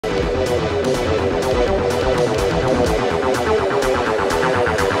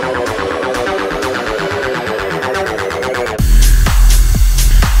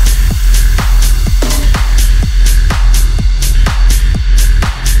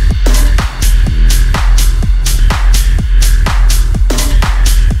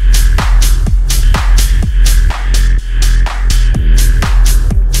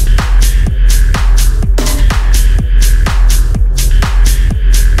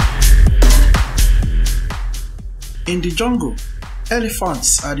In the jungle,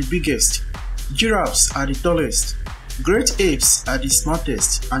 elephants are the biggest, giraffes are the tallest, great apes are the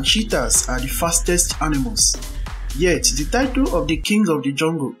smartest, and cheetahs are the fastest animals. Yet, the title of the king of the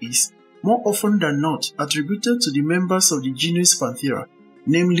jungle is, more often than not, attributed to the members of the genus Panthera,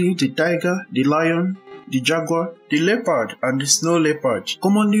 namely the tiger, the lion, the jaguar, the leopard, and the snow leopard,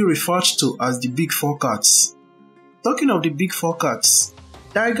 commonly referred to as the big four cats. Talking of the big four cats,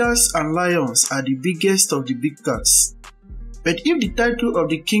 tigers and lions are the biggest of the big cats. But if the title of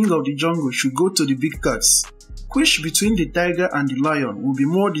the king of the jungle should go to the big cats, which between the tiger and the lion will be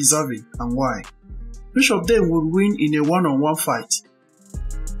more deserving and why? Which of them will win in a one-on-one fight?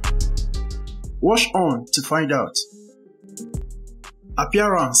 Watch on to find out.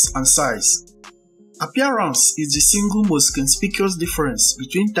 Appearance and size. Appearance is the single most conspicuous difference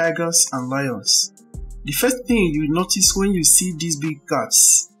between tigers and lions. The first thing you notice when you see these big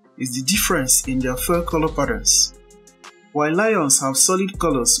cats is the difference in their fur color patterns. While lions have solid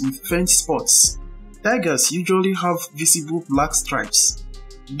colors with faint spots, tigers usually have visible black stripes.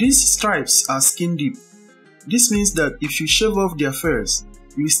 These stripes are skin deep. This means that if you shave off their furs,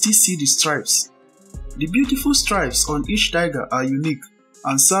 you will still see the stripes. The beautiful stripes on each tiger are unique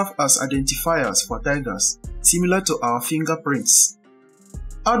and serve as identifiers for tigers, similar to our fingerprints.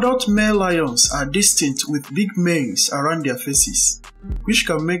 Adult male lions are distinct with big manes around their faces, which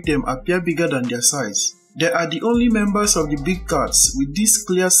can make them appear bigger than their size. They are the only members of the big cats with this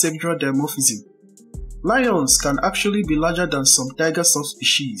clear sexual dimorphism. Lions can actually be larger than some tiger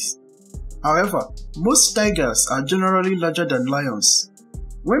subspecies. However, most tigers are generally larger than lions.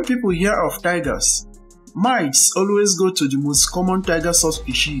 When people hear of tigers, minds always go to the most common tiger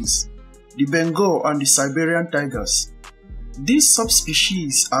subspecies, the Bengal and the Siberian tigers. These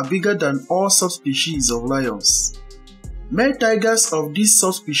subspecies are bigger than all subspecies of lions. Male tigers of these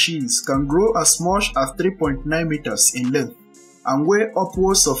subspecies can grow as much as 3.9 meters in length and weigh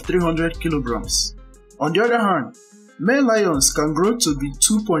upwards of 300 kilograms. On the other hand, male lions can grow to be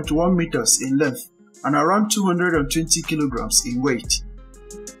 2.1 meters in length and around 220 kilograms in weight.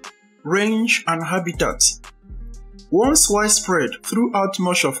 Range and habitat. Once widespread throughout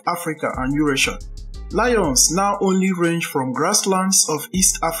much of Africa and Eurasia, lions now only range from grasslands of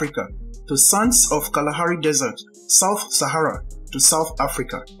East Africa to sands of Kalahari Desert, South Sahara to South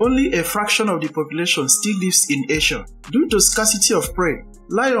Africa. Only a fraction of the population still lives in Asia. Due to scarcity of prey,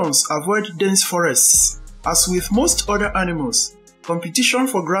 lions avoid dense forests. As with most other animals, competition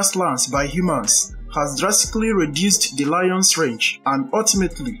for grasslands by humans has drastically reduced the lion's range and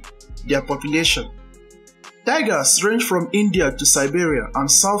ultimately their population. Tigers range from India to Siberia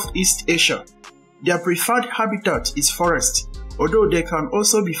and Southeast Asia. Their preferred habitat is forest, although they can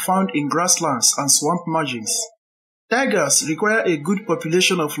also be found in grasslands and swamp margins. Tigers require a good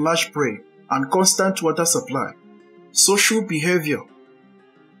population of large prey and constant water supply. Social behavior.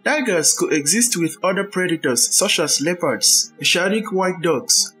 Tigers coexist with other predators such as leopards, Asiatic white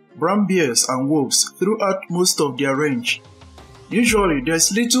dogs, brown bears, and wolves throughout most of their range. Usually, there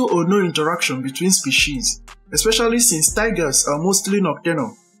is little or no interaction between species, especially since tigers are mostly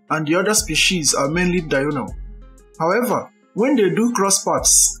nocturnal and the other species are mainly diurnal. However, when they do cross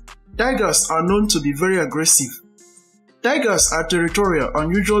paths, tigers are known to be very aggressive. Tigers are territorial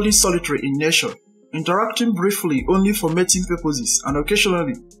and usually solitary in nature, interacting briefly only for mating purposes and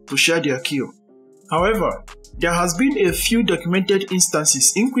occasionally to share their kill. However, there has been a few documented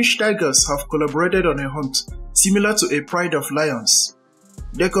instances in which tigers have collaborated on a hunt, similar to a pride of lions.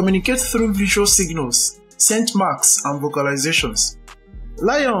 They communicate through visual signals, scent marks, and vocalizations.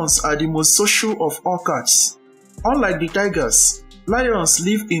 Lions are the most social of all cats. Unlike the tigers, lions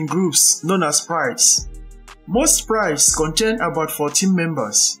live in groups known as prides. Most prides contain about 14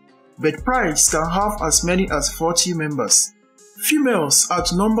 members, but prides can have as many as 40 members. Females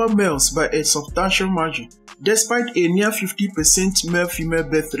outnumber males by a substantial margin, despite a near 50% male-female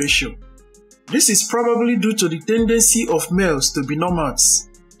birth ratio. This is probably due to the tendency of males to be nomads,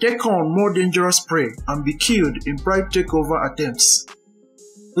 take on more dangerous prey, and be killed in pride takeover attempts.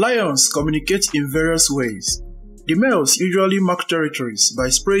 Lions communicate in various ways. The males usually mark territories by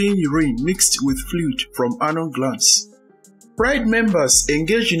spraying urine mixed with fluid from anal glands. Pride members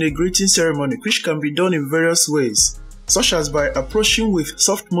engage in a greeting ceremony which can be done in various ways, such as by approaching with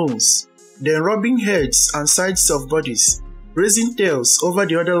soft moans, then rubbing heads and sides of bodies, raising tails over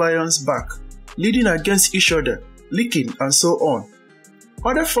the other lion's back, leaning against each other, licking, and so on.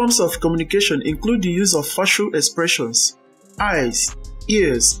 Other forms of communication include the use of facial expressions, eyes,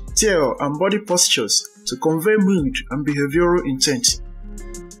 ears, tail, and body postures to convey mood and behavioral intent.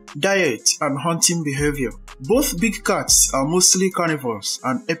 Diet and hunting behavior. Both big cats are mostly carnivores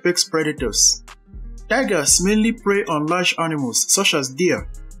and apex predators. Tigers mainly prey on large animals such as deer,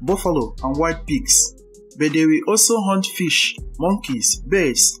 buffalo, and wild pigs, but they will also hunt fish, monkeys,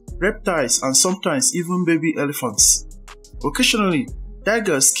 birds, reptiles, and sometimes even baby elephants. Occasionally,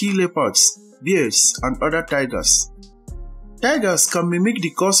 tigers kill leopards, bears, and other tigers. Tigers can mimic the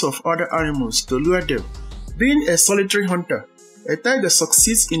calls of other animals to lure them. Being a solitary hunter, a tiger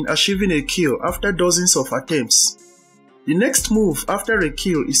succeeds in achieving a kill after dozens of attempts. The next move after a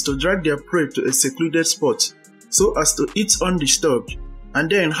kill is to drag their prey to a secluded spot so as to eat undisturbed, and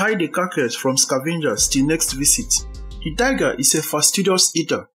then hide the carcass from scavengers till next visit. The tiger is a fastidious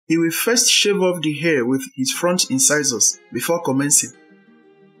eater. He will first shave off the hair with his front incisors before commencing.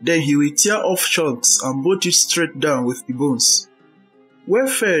 Then he will tear off chunks and bolt it straight down with the bones. Well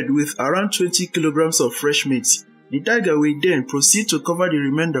fed with around 20 kilograms of fresh meat, the tiger will then proceed to cover the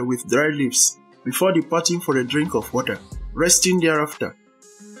remainder with dry leaves before departing for a drink of water, resting thereafter.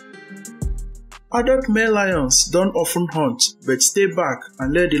 Adult male lions don't often hunt but stay back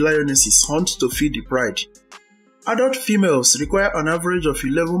and let the lionesses hunt to feed the pride. Adult females require an average of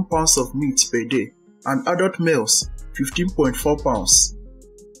 11 pounds of meat per day and adult males 15.4 pounds.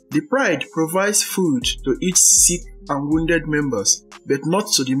 The pride provides food to its sick and wounded members, but not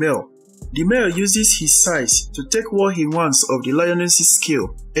to the male. The male uses his size to take what he wants of the lioness's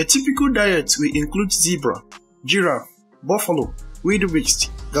kill. A typical diet will include zebra, giraffe, buffalo, wildebeest,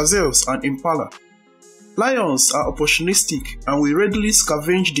 gazelles, and impala. Lions are opportunistic and will readily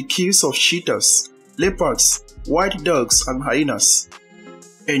scavenge the kills of cheetahs, leopards, white dogs, and hyenas.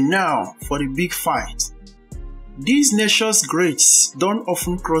 And now for the big fight. These nature's greats don't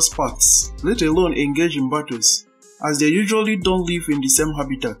often cross paths, let alone engage in battles, as they usually don't live in the same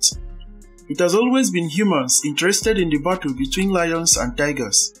habitat. It has always been humans interested in the battle between lions and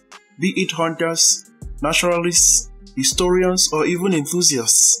tigers, be it hunters, naturalists, historians, or even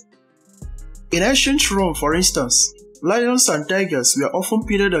enthusiasts. In ancient Rome, for instance, lions and tigers were often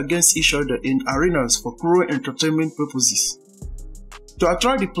pitted against each other in arenas for cruel entertainment purposes. To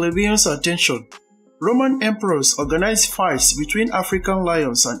attract the plebeians' attention, Roman emperors organized fights between African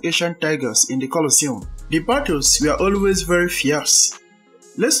lions and Asian tigers in the Colosseum. The battles were always very fierce.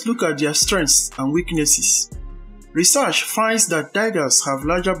 Let's look at their strengths and weaknesses. Research finds that tigers have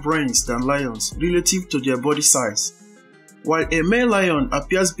larger brains than lions relative to their body size. While a male lion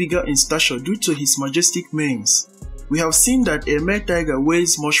appears bigger in stature due to his majestic manes, we have seen that a male tiger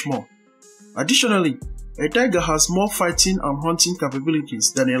weighs much more. Additionally, a tiger has more fighting and hunting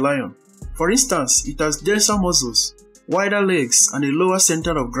capabilities than a lion. For instance, it has denser muscles, wider legs, and a lower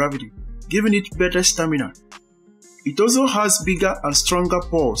center of gravity, giving it better stamina. It also has bigger and stronger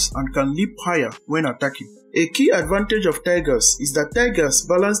paws and can leap higher when attacking. A key advantage of tigers is that tigers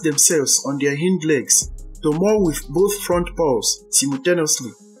balance themselves on their hind legs to moor with both front paws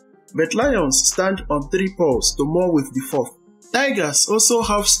simultaneously, but lions stand on 3 paws to moor with the 4th. Tigers also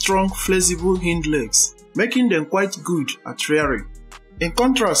have strong, flexible hind legs, making them quite good at rearing. In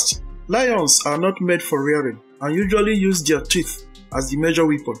contrast, lions are not made for rearing and usually use their teeth as the major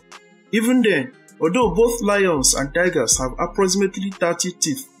weapon. Even then, although both lions and tigers have approximately 30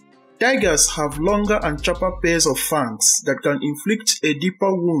 teeth, tigers have longer and sharper pairs of fangs that can inflict a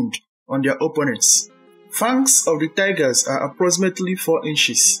deeper wound on their opponents. Fangs of the tigers are approximately 4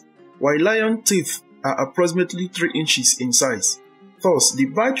 inches, while lion teeth are approximately 3 inches in size. Thus, the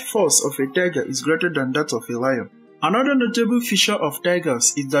bite force of a tiger is greater than that of a lion. Another notable feature of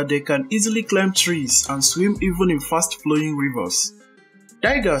tigers is that they can easily climb trees and swim even in fast-flowing rivers.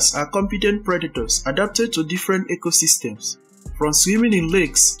 Tigers are competent predators adapted to different ecosystems, from swimming in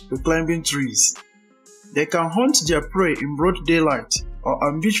lakes to climbing trees. They can hunt their prey in broad daylight or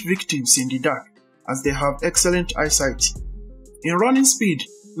ambush victims in the dark, as they have excellent eyesight. In running speed,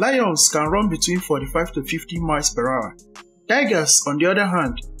 lions can run between 45 to 50 miles per hour. Tigers, on the other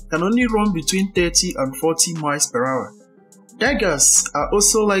hand, can only run between 30 and 40 miles per hour. Tigers are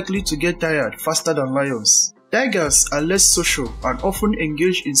also likely to get tired faster than lions. Tigers are less social and often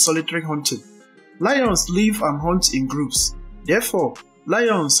engage in solitary hunting. Lions live and hunt in groups. Therefore,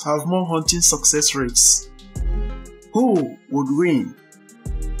 lions have more hunting success rates. Who would win?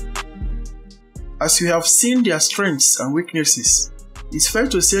 As we have seen their strengths and weaknesses, it's fair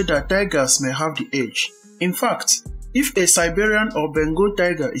to say that tigers may have the edge. In fact, if a Siberian or Bengal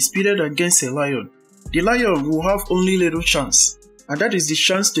tiger is pitted against a lion, the lion will have only little chance, and that is the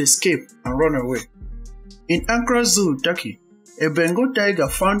chance to escape and run away. In Ankara Zoo, Turkey, a Bengal tiger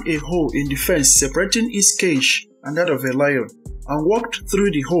found a hole in the fence separating its cage and that of a lion, and walked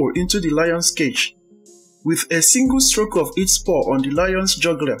through the hole into the lion's cage. With a single stroke of its paw on the lion's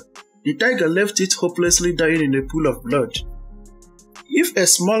jugular, the tiger left it hopelessly dying in a pool of blood. If a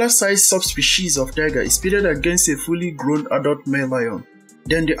smaller sized subspecies of tiger is pitted against a fully grown adult male lion,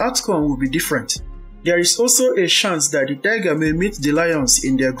 then the outcome will be different. There is also a chance that the tiger may meet the lions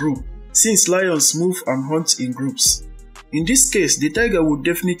in their group, since lions move and hunt in groups. In this case, the tiger would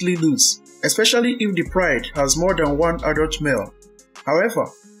definitely lose, especially if the pride has more than one adult male. However,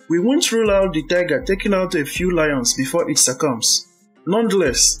 we won't rule out the tiger taking out a few lions before it succumbs.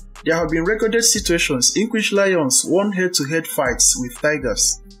 Nonetheless, there have been recorded situations in which lions won head-to-head fights with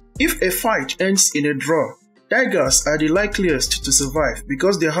tigers. If a fight ends in a draw, tigers are the likeliest to survive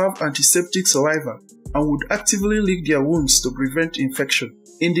because they have antiseptic saliva and would actively lick their wounds to prevent infection.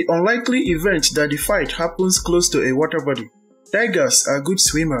 In the unlikely event that the fight happens close to a water body, tigers are good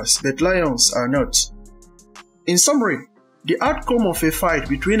swimmers but lions are not. In summary, the outcome of a fight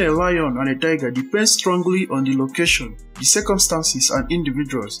between a lion and a tiger depends strongly on the location, the circumstances and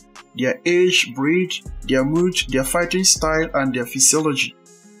individuals, their age, breed, their mood, their fighting style, and their physiology.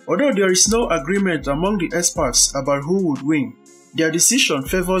 Although there is no agreement among the experts about who would win, their decision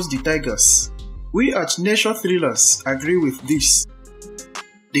favors the tigers. We at Nature Thrillers agree with this.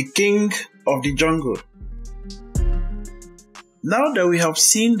 The king of the jungle. Now that we have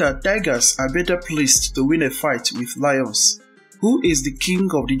seen that tigers are better placed to win a fight with lions, who is the king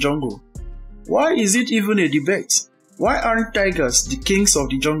of the jungle? Why is it even a debate? Why aren't tigers the kings of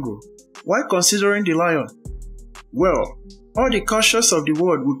the jungle? Why considering the lion? Well, all the cultures of the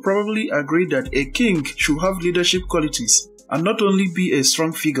world would probably agree that a king should have leadership qualities and not only be a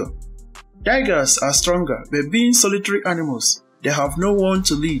strong figure. Tigers are stronger, but being solitary animals, they have no one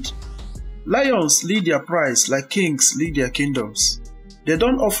to lead. Lions lead their prides like kings lead their kingdoms. They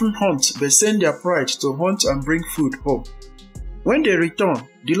don't often hunt but send their pride to hunt and bring food home. When they return,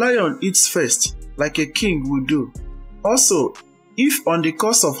 the lion eats first, like a king would do. Also, if on the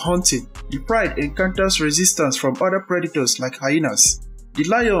course of hunting, the pride encounters resistance from other predators like hyenas, the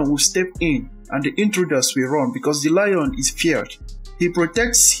lion will step in and the intruders will run because the lion is feared. He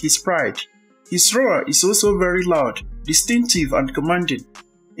protects his pride. His roar is also very loud, distinctive and commanding.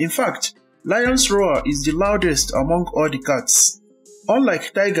 In fact, lion's roar is the loudest among all the cats.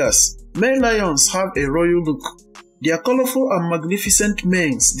 Unlike tigers, male lions have a royal look. Their colorful and magnificent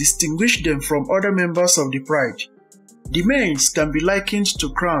manes distinguish them from other members of the pride. The manes can be likened to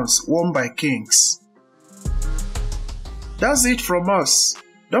crowns worn by kings. That's it from us.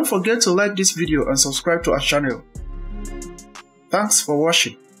 Don't forget to like this video and subscribe to our channel. Thanks for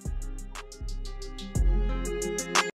watching.